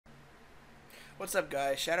What's up,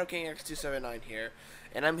 guys? Shadow King X279 here,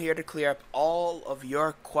 and I'm here to clear up all of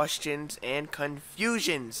your questions and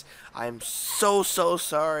confusions. I'm so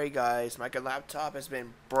sorry, guys. My laptop has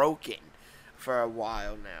been broken for a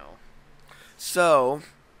while now. So,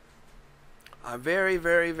 I'm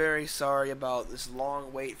very sorry about this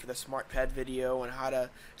long wait for the SmartPad video and how to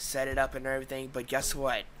set it up and everything, but guess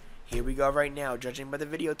what? Here we go right now. Judging by the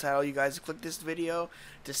video title, you guys click this video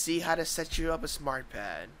to see how to set you up a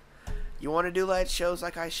SmartPad. You want to do light shows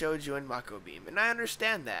like I showed you in Mako Beam, and I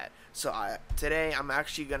understand that. So today I'm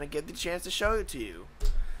actually going to get the chance to show it to you.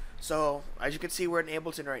 So as you can see, we're in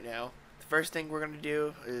Ableton right now. The first thing we're going to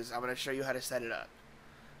do is I'm going to show you how to set it up.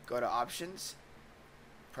 Go to Options,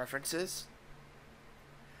 Preferences,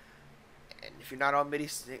 and if you're not on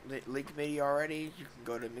Link MIDI already, you can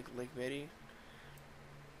go to Link MIDI.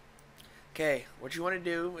 Okay, what you want to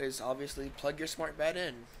do is obviously plug your SmartPad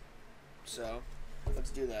in. So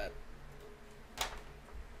let's do that.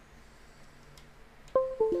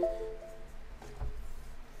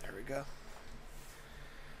 There we go.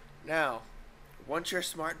 Now, once your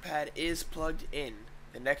SmartPad is plugged in,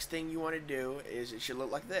 the next thing you want to do is it should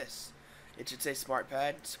look like this. It should say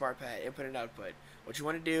SmartPad, input and output. What you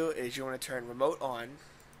want to do is you want to turn remote on,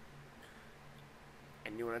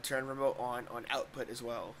 and you want to turn remote on output as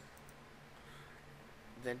well.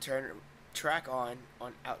 Then turn track on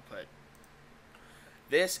output.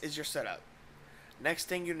 This is your setup. Next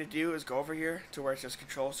thing you're gonna do is go over here to where it says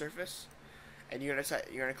Control Surface, and you're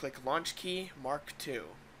gonna click Launch Key Mark II.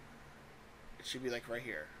 It should be like right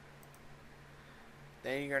here.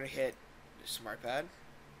 Then you're gonna hit SmartPad,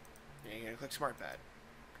 and you're gonna click SmartPad.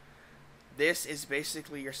 This is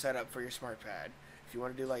basically your setup for your SmartPad. If you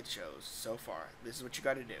want to do light shows, so far, this is what you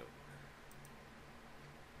got to do.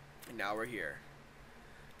 And now we're here.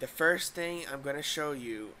 The first thing I'm gonna show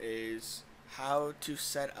you is how to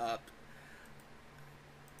set up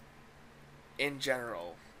in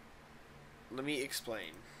general. Let me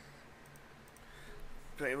explain.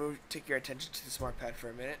 But we'll take your attention to the SmartPad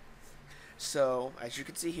for a minute. So, as you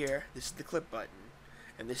can see here, this is the clip button,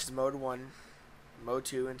 and this is mode 1, mode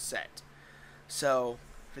 2, and set. So,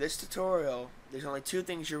 for this tutorial, there's only two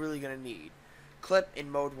things you're really going to need. Clip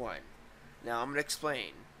in mode 1. Now, I'm going to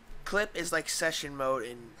explain. Clip is like session mode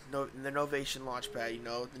in the Novation Launchpad, you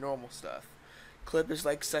know, the normal stuff. Clip is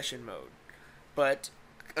like session mode. But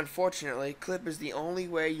unfortunately, clip is the only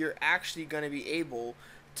way you're actually going to be able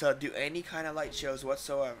to do any kind of light shows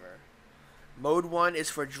whatsoever. Mode 1 is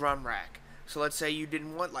for drum rack. So let's say you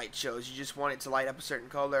didn't want light shows, you just want it to light up a certain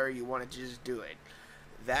color, you wanted to just do it.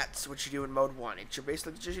 That's what you do in mode 1. It's your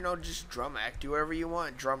basically just, you know, just drum rack. Do whatever you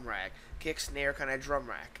want, drum rack. Kick, snare, kind of drum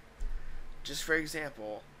rack. Just for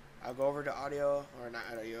example, I'll go over to audio, or not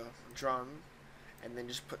audio, drum, and then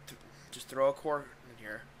just just throw a chord in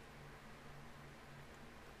here.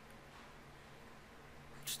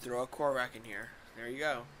 Just throw a chord rack in here. There you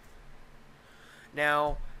go.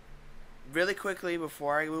 Now, really quickly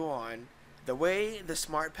before I move on, the way the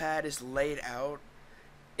SmartPad is laid out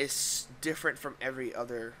is different from every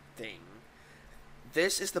other thing.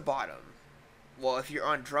 This is the bottom. Well, if you're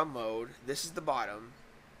on drum mode, this is the bottom,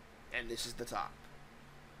 and this is the top.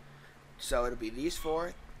 So it'll be these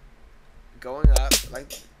four going up,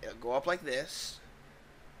 like it'll go up like this.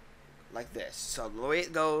 Like this. So the way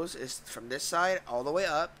it goes is from this side all the way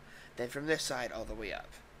up, then from this side all the way up.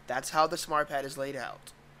 That's how the SmartPad is laid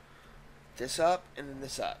out. This up and then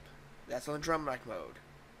this up. That's on drum rack mode.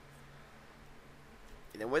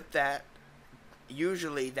 And then with that,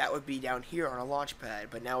 usually that would be down here on a launch pad,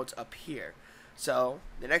 but now it's up here. So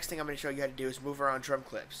the next thing I'm going to show you how to do is move around drum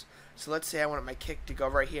clips. So let's say I want my kick to go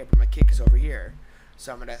right here, but my kick is over here.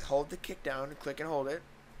 So I'm going to hold the kick down and click and hold it.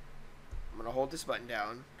 I'm going to hold this button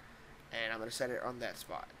down, and I'm going to set it on that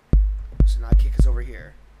spot. So now the kick is over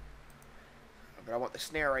here. But I want the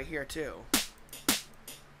snare right here too.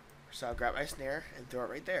 So I'll grab my snare and throw it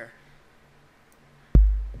right there.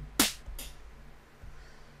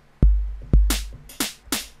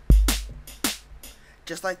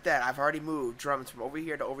 Just like that, I've already moved drums from over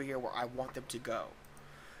here to over here where I want them to go.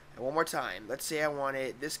 And one more time, let's say I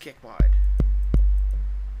wanted this kick mod,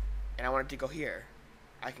 and I want it to go here.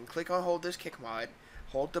 I can click on hold this kick mod,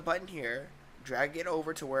 hold the button here, drag it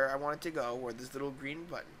over to where I want it to go, where this little green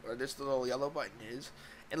button, or this little yellow button is,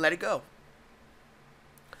 and let it go.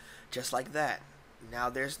 Just like that. Now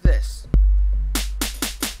there's this.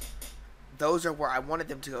 Those are where I wanted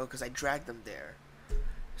them to go because I dragged them there.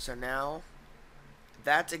 So now,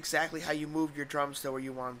 that's exactly how you move your drums to where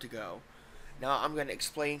you want them to go. Now I'm going to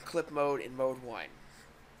explain clip mode in mode 1.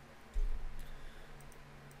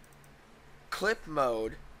 clip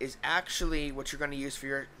mode is actually what you're going to use for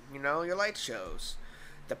your, your light shows.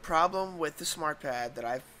 The problem with the SmartPad that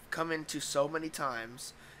I've come into so many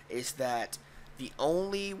times is that the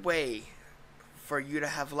only way for you to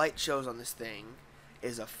have light shows on this thing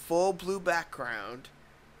is a full blue background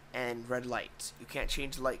and red lights. You can't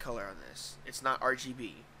change the light color on this. It's not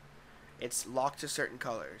RGB. It's locked to certain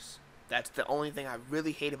colors. That's the only thing I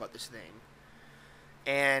really hate about this thing.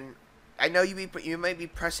 And I know you might be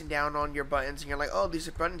pressing down on your buttons and you're like, oh, these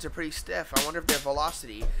buttons are pretty stiff. I wonder if they're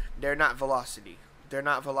velocity. They're not velocity. They're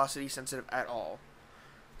not velocity sensitive at all.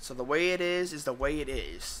 So the way it is the way it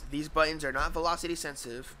is. These buttons are not velocity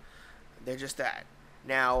sensitive. They're just that.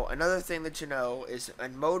 Now, another thing that you know is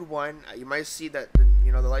in mode 1, you might see that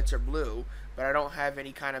the lights are blue, but I don't have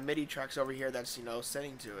any kind of MIDI tracks over here that's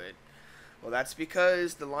setting to it. Well, that's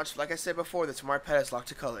because the launch, like I said before, the SmartPad is locked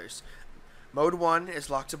to colors. Mode 1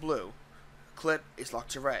 is locked to blue. Clip is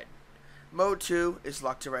locked to red. Mode 2 is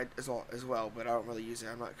locked to red as well, but I don't really use it.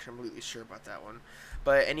 I'm not completely sure about that one.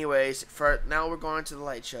 But anyways, for now we're going to the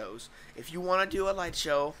light shows. If you want to do a light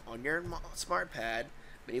show on your SmartPad,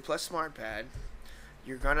 Mini Plus SmartPad,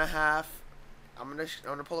 you're gonna have. I'm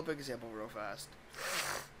gonna pull up an example real fast.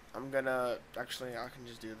 Actually, I can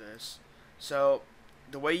just do this. So,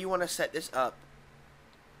 the way you want to set this up,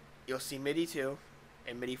 you'll see MIDI to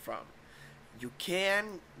and MIDI from. You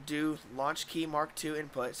can do Launch Key Mark II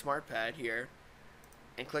input SmartPad here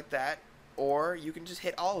and click that, or you can just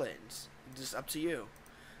hit all ins. It's just up to you.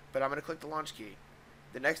 But I'm going to click the Launch Key.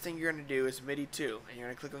 The next thing you're going to do is MIDI 2, and you're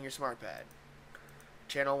going to click on your SmartPad.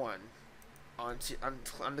 Channel 1 on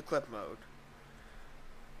the clip mode.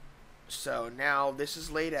 So now this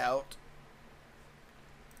is laid out,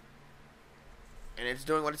 and it's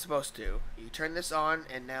doing what it's supposed to. You turn this on,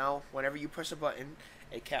 and now whenever you push a button,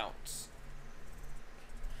 it counts.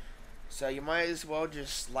 So you might as well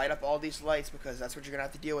just light up all these lights because that's what you're gonna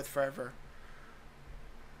have to deal with forever.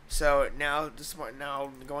 So now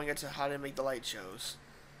going into how to make the light shows.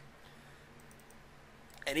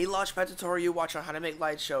 Any Launchpad tutorial you watch on how to make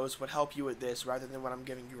light shows would help you with this rather than what I'm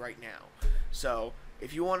giving you right now. So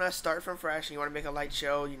if you want to start from fresh and you want to make a light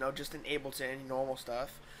show, just in Ableton, normal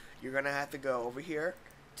stuff, you're gonna have to go over here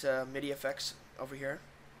to MIDI effects over here,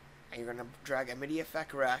 and you're gonna drag a MIDI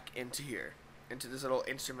effect rack into here, into this little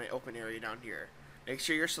instrument open area down here. Make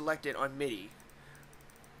sure you're selected on MIDI.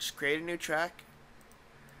 Just create a new track,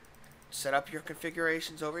 set up your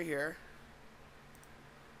configurations over here,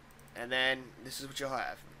 and then this is what you'll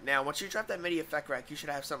have. Now once you drop that MIDI effect rack, you should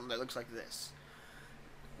have something that looks like this.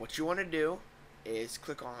 What you want to do is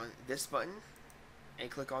click on this button and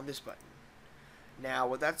click on this button. Now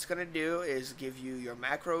what that's going to do is give you your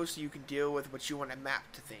macros so you can deal with what you want to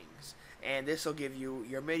map to things. And this will give you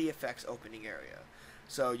your MIDI effects opening area.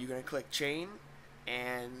 So you're going to click chain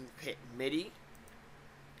and hit MIDI,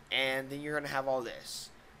 and then you're going to have all this.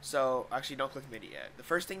 So actually don't click MIDI yet. The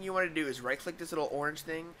first thing you want to do is right click this little orange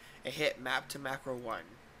thing and hit map to macro 1.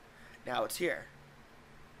 Now it's here.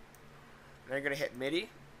 Now you're going to hit MIDI,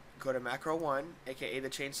 go to macro 1, aka the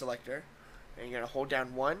chain selector, and you're going to hold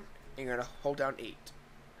down 1 and you're going to hold down 8.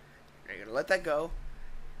 Now you're going to let that go,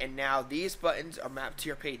 and now these buttons are mapped to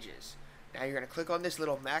your pages. Now you're going to click on this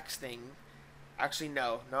little max thing. Actually,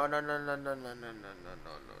 no. Hold on,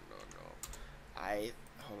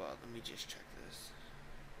 let me just check this.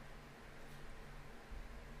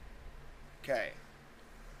 Okay.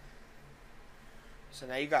 So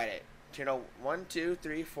now you got it. Channel 1, 2,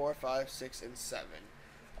 3, 4, 5, 6, and 7.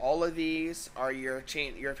 All of these are your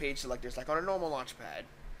page selectors, like on a normal Launchpad.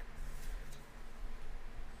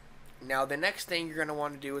 Now the next thing you're going to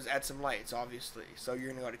want to do is add some lights, obviously. So you're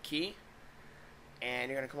going to go to Key, and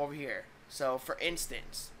you're going to come over here. So for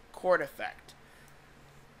instance, chord effect.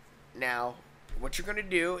 Now what you're going to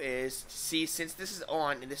do is, see, since this is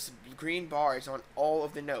on, and this green bar is on all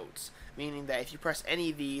of the notes, meaning that if you press any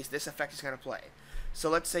of these, this effect is going to play. So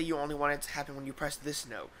let's say you only want it to happen when you press this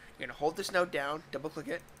note. You're going to hold this note down, double click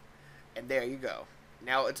it, and there you go.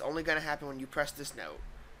 Now it's only going to happen when you press this note.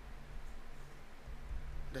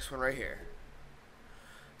 This one right here.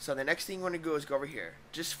 So the next thing you want to go is go over here.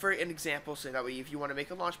 Just for an example, so that way if you want to make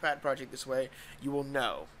a Launchpad project this way, you will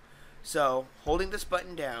know. So, holding this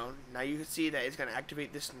button down, now you can see that it's going to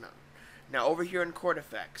activate this note. Now over here in chord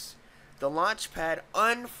effects, the Launchpad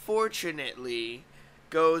unfortunately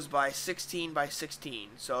goes by 16 by 16.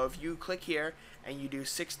 So if you click here and you do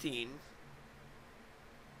 16,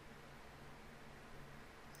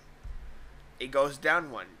 it goes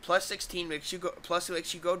down 1. Plus 16 makes you go, plus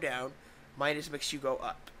makes you go down, minus makes you go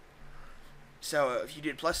up. So if you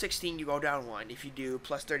did plus 16, you go down 1. If you do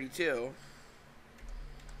plus 32,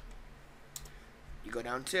 you go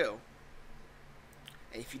down 2.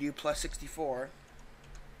 And if you do plus 64,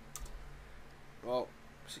 well,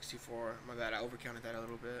 64, my bad, I overcounted that a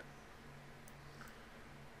little bit.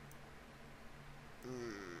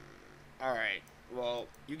 Alright, well,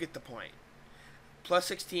 you get the point. Plus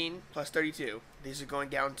 16, plus 32, these are going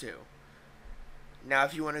down too. Now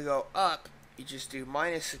if you want to go up, you just do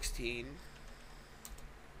minus 16.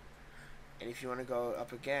 And if you want to go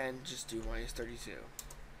up again, just do minus 32.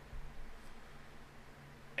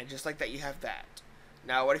 And just like that, you have that.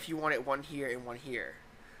 Now what if you wanted one here and one here?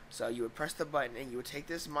 So you would press the button and you would take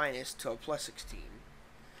this minus to a plus 16.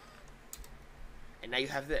 And now you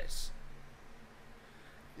have this.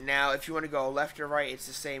 Now if you want to go left or right, it's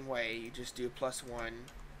the same way. You just do plus 1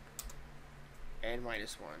 and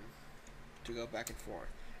minus 1 to go back and forth.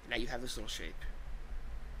 Now you have this little shape.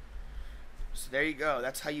 So there you go.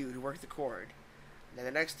 That's how you work the chord. Now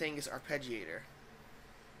the next thing is arpeggiator.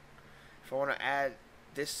 If I want to add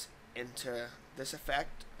this into this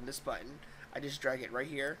effect on this button, I just drag it right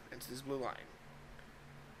here into this blue line.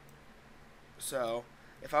 So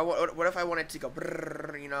if I what if I wanted to go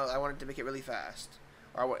brrr, you know, I wanted to make it really fast.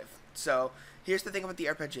 Or what if, so here's the thing about the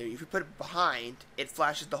arpeggiator. If you put it behind, it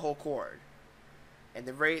flashes the whole chord. And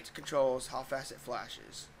the rate controls how fast it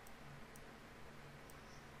flashes.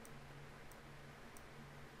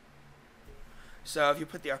 So if you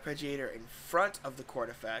put the arpeggiator in front of the chord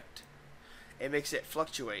effect, it makes it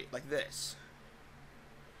fluctuate like this.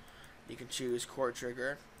 You can choose chord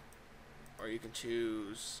trigger, or you can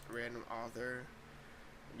choose random author.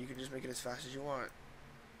 You can just make it as fast as you want.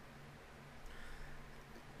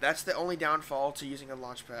 That's the only downfall to using a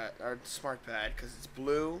launchpad or SmartPad, because it's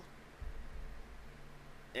blue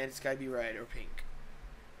and it's gotta be red or pink.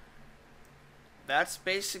 That's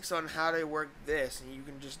basics on how to work this, and you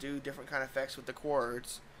can just do different kind of effects with the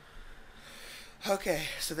chords. Okay,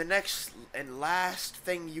 so the next and last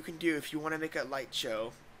thing you can do if you want to make a light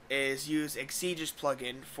show is use Exege's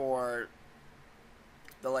plugin for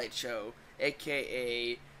the light show,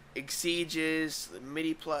 aka Exege's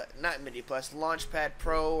MIDI Plus, not MIDI Plus, Launchpad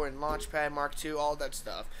Pro and Launchpad Mark II, all that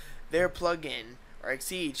stuff. Their plugin, or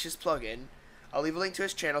Exege, his plugin. I'll leave a link to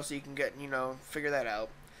his channel so you can get, figure that out.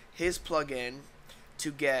 His plugin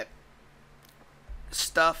to get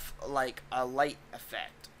stuff like a light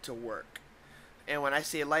effect to work. And when I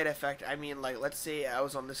say light effect, I mean, like, let's say I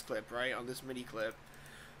was on this clip, right? On this MIDI clip.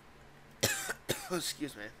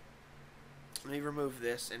 Excuse me. Let me remove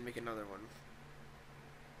this and make another one.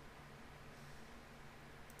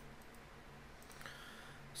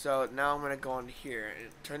 So now I'm going to go on here and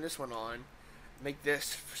turn this one on. Make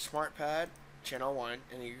this SmartPad channel 1,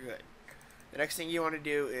 and you're good. The next thing you want to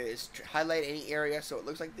do is highlight any area so it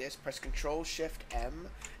looks like this. Press Control Shift M,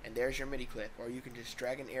 and there's your MIDI clip. Or you can just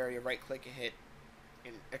drag an area, right click, and hit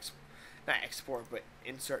not export, but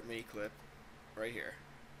insert MIDI clip right here.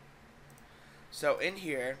 So in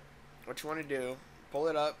here, what you want to do, pull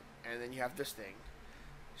it up, and then you have this thing.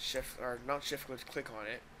 Click on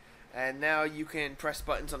it. And now you can press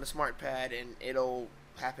buttons on the SmartPad and it'll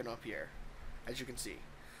happen up here, as you can see.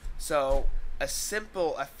 So a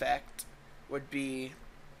simple effect would be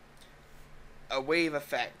a wave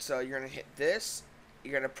effect. So you're going to hit this,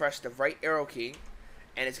 you're going to press the right arrow key,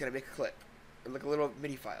 and it's going to make a clip. Like a little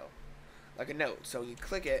MIDI file, like a note. So you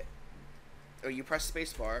click it, or you press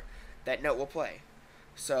spacebar, that note will play.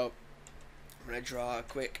 So I'm going to draw a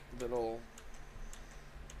quick little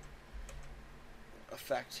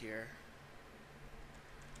effect here.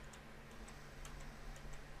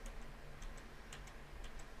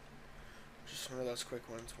 Just one of those quick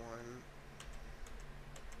ones. One.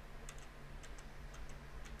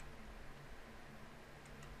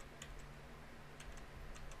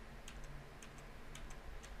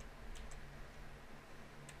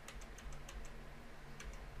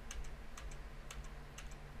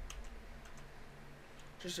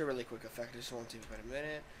 Just a really quick effect. This won't take about a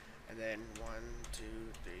minute. And then 1, 2,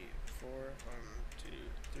 3, 4. 1,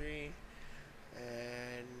 2, 3.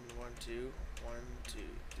 And 1, 2. 1, 2,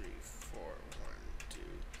 3, 4. 1, 2,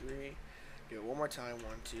 3. Do it one more time. 1,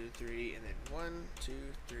 2, 3. And then 1, 2,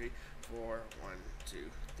 3, 4. 1, 2,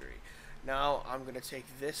 3. Now I'm going to take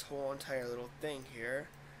this whole entire little thing here.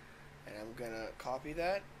 And I'm going to copy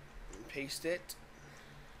that and paste it.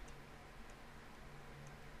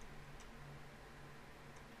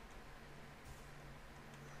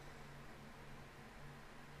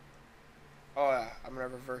 Oh yeah, I'm going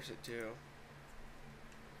to reverse it too.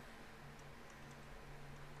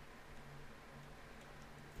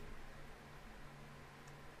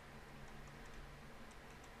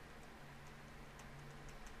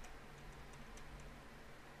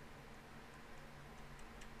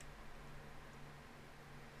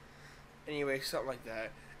 anyway, something like that.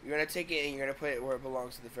 You're gonna take it and you're gonna put it where it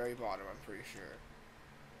belongs at the very bottom. I'm pretty sure.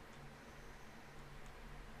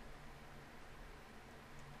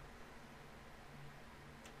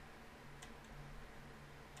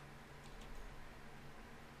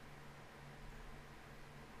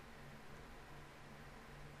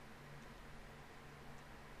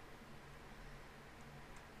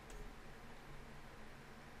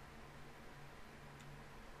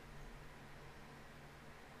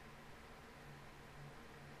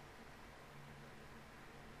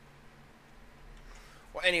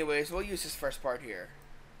 Well, anyways, we'll use this first part here.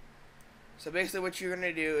 So basically what you're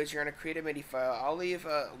going to do is you're going to create a MIDI file. I'll leave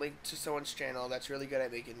a link to someone's channel that's really good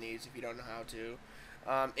at making these if you don't know how to.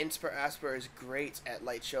 SmartPad is great at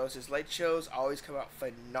light shows. His light shows always come out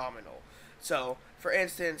phenomenal. So, for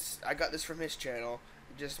instance, I got this from his channel.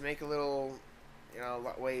 Just make a little,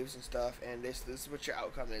 waves and stuff, and this is what your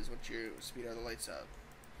outcome is once you speed all the lights up.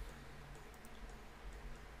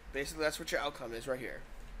 Basically, that's what your outcome is right here.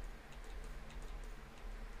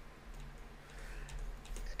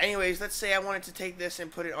 Anyways, let's say I wanted to take this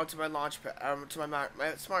and put it onto my launchpad, to my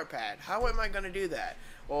SmartPad. How am I going to do that?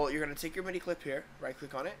 Well, you're going to take your MIDI clip here,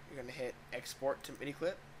 right-click on it. You're going to hit Export to MIDI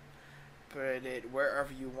clip. Put it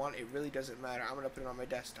wherever you want. It really doesn't matter. I'm going to put it on my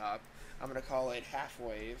desktop. I'm going to call it half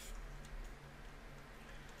wave.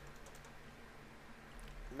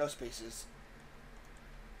 No spaces.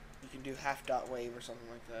 You can do half dot wave or something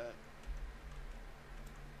like that.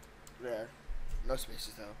 There. No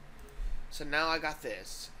spaces though. So now I got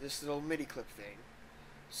this little MIDI clip thing.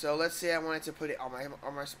 So let's say I wanted to put it on my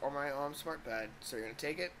SmartPad. So you're gonna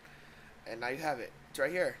take it, and now you have it. It's right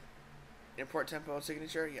here. Import tempo and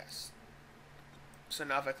signature. Yes. So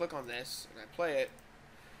now if I click on this and I play it,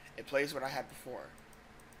 it plays what I had before.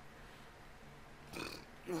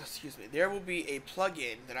 Oh, excuse me. There will be a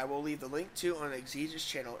plugin that I will leave the link to on Xege's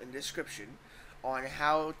channel in the description on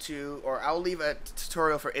how to, or I'll leave a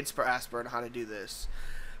tutorial for SmartPad on how to do this.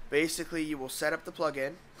 Basically, you will set up the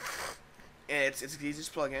plugin, and it's Xege's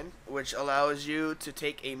plugin, which allows you to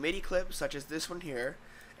take a MIDI clip such as this one here,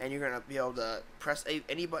 and you're gonna be able to press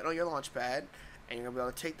any button on your launchpad, and you're gonna be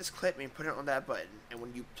able to take this clip and put it on that button. And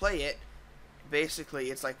when you play it,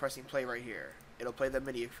 basically it's like pressing play right here. It'll play the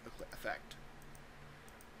MIDI effect,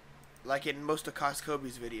 like in most of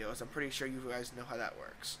Kobe's videos. I'm pretty sure you guys know how that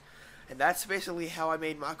works. And that's basically how I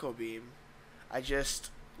made Mako Beam. I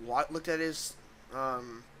just looked at his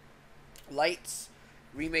lights,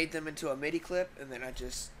 remade them into a MIDI clip, and then I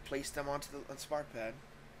just placed them onto the SmartPad.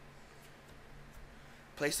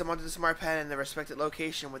 Placed them onto the SmartPad in the respected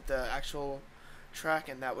location with the actual track,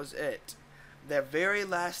 and that was it. The very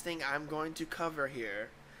last thing I'm going to cover here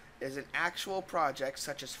is an actual project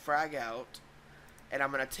such as Frag Out, and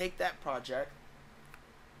I'm going to take that project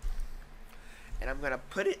and I'm going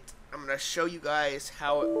to show you guys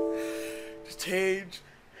how to change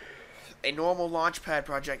a normal Launchpad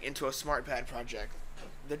project into a SmartPad project,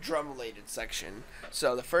 the drum related section.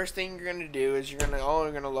 So the first thing you're gonna do is you're gonna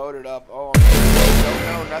load it up. Oh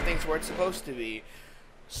no, nothing's where it's supposed to be.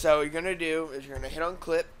 So what you're gonna do is you're gonna hit on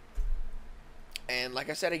clip, and like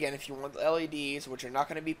I said again, if you want the LEDs, which are not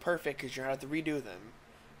gonna be perfect because you're gonna have to redo them,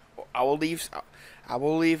 I will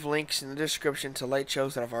leave links in the description to light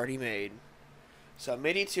shows that I've already made. So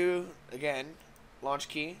MIDI 2 again, launch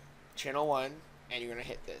key, channel 1, and you're gonna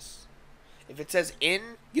hit this. If it says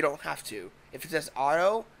in, you don't have to. If it says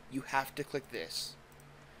auto, you have to click this.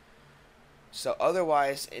 So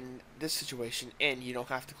otherwise, in this situation, in, you don't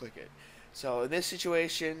have to click it. So in this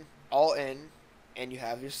situation, all in, and you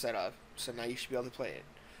have your setup. So now you should be able to play it.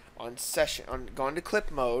 Go into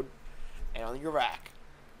clip mode, and on your rack.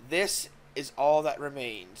 This is all that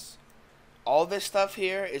remains. All this stuff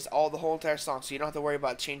here is all the whole entire song, so you don't have to worry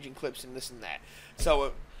about changing clips and this and that.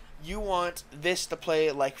 So you want this to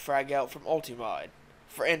play like Frag Out from Ultimod.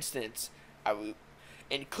 For instance,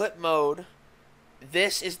 in clip mode,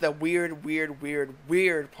 this is the weird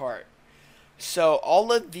part. So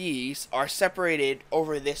all of these are separated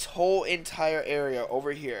over this whole entire area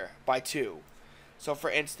over here by 2. So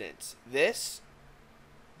for instance, these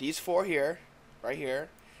 4 here, right here,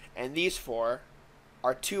 and these 4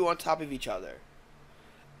 are 2 on top of each other.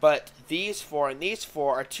 But these 4 and these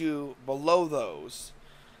 4 are 2 below those.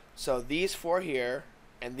 So these 4 here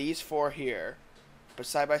and these 4 here, but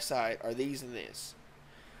side by side, are these and this.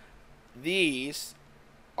 These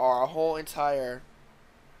are a whole entire.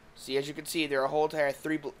 See, as you can see, they're a whole entire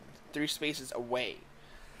 3 spaces away.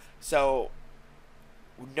 So,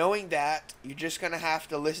 knowing that, you're just gonna have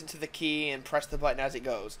to listen to the key and press the button as it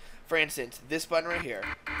goes. For instance, this button right here,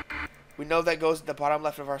 we know that goes at the bottom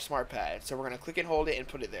left of our SmartPad. So we're gonna click and hold it and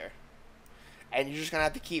put it there. And you're just gonna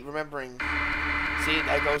have to keep remembering. See,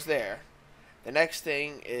 that goes there. The next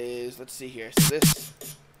thing is, let's see here. So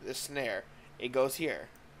this snare, it goes here.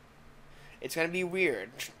 It's gonna be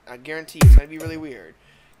weird. I guarantee it's gonna be really weird.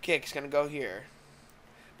 Kick's gonna go here.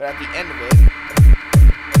 But at the end of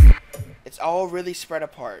it, it's all really spread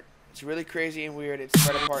apart. It's really crazy and weird. It's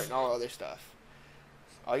spread apart and all other stuff.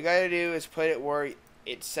 All you gotta do is put it where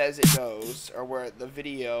it says it goes, or where the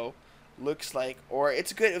video looks like, or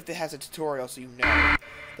it's good if it has a tutorial so you know.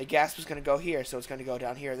 The gasp is gonna go here, so it's gonna go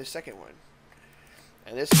down here, the second one.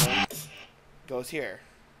 And this one goes here.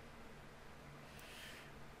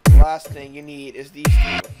 The last thing you need is these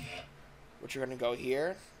two, which are going to go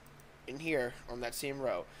here and here on that same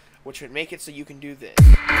row, which would make it so you can do this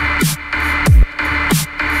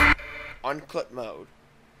on clip mode.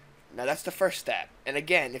 Now that's the first step. And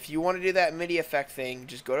again, if you want to do that MIDI effect thing,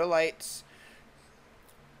 just go to lights,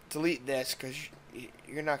 delete this, because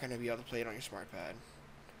you're not going to be able to play it on your SmartPad.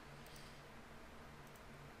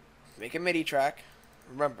 Make a MIDI track.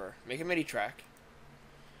 Remember, make a MIDI track.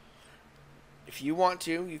 If you want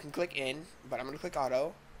to, you can click in, but I'm going to click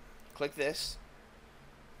auto. Click this.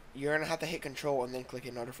 You're going to have to hit control and then click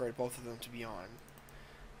in order for both of them to be on.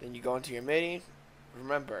 Then you go into your MIDI.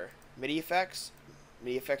 Remember, MIDI effects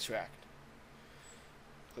track.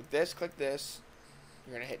 Click this.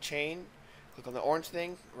 You're going to hit chain. Click on the orange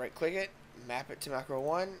thing, right click it, map it to macro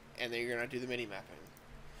 1, and then you're going to do the MIDI mapping.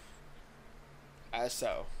 As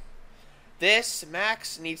so. This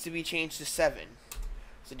max needs to be changed to 7.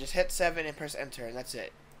 So just hit 7 and press enter, and that's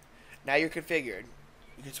it. Now you're configured.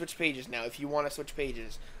 You can switch pages now if you want to switch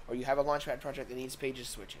pages, or you have a Launchpad project that needs pages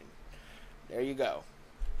switching. There you go.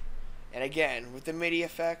 And again, with the MIDI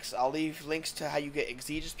effects, I'll leave links to how you get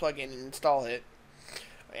Exege's plugin and install it,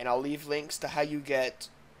 and I'll leave links to how you get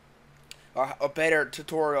a better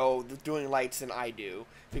tutorial doing lights than I do,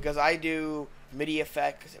 because I do MIDI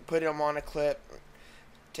effects, put them on a clip,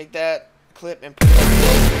 take that clip and put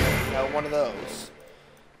it on one of those.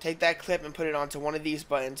 Take that clip and put it onto one of these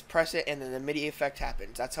buttons, press it, and then the MIDI effect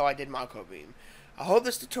happens. That's how I did Mako Beam. I hope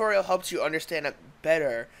this tutorial helps you understand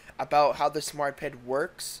better about how the SmartPad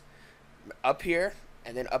works up here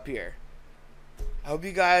and then up here. I hope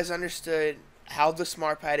you guys understood how the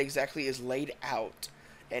SmartPad exactly is laid out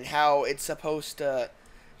and how it's supposed to,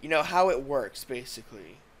 how it works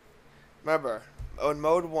basically. Remember, on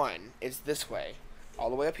mode 1, it's this way. All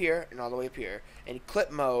the way up here and all the way up here. In clip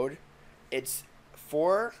mode, it's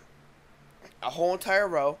for a whole entire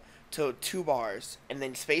row to 2 bars, and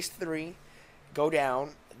then space 3, go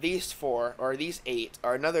down. These 4 or these 8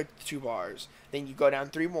 are another 2 bars. Then you go down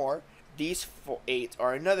 3 more. These 8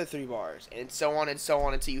 are another 3 bars, and so on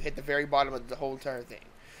until you hit the very bottom of the whole entire thing.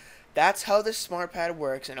 That's how this SmartPad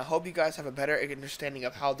works, and I hope you guys have a better understanding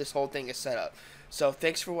of how this whole thing is set up. So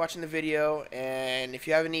thanks for watching the video, and if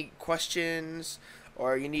you have any questions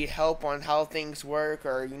or you need help on how things work,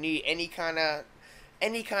 or you need any kind of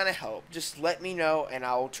help, just let me know and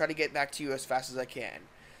I'll try to get back to you as fast as I can.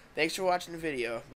 Thanks for watching the video.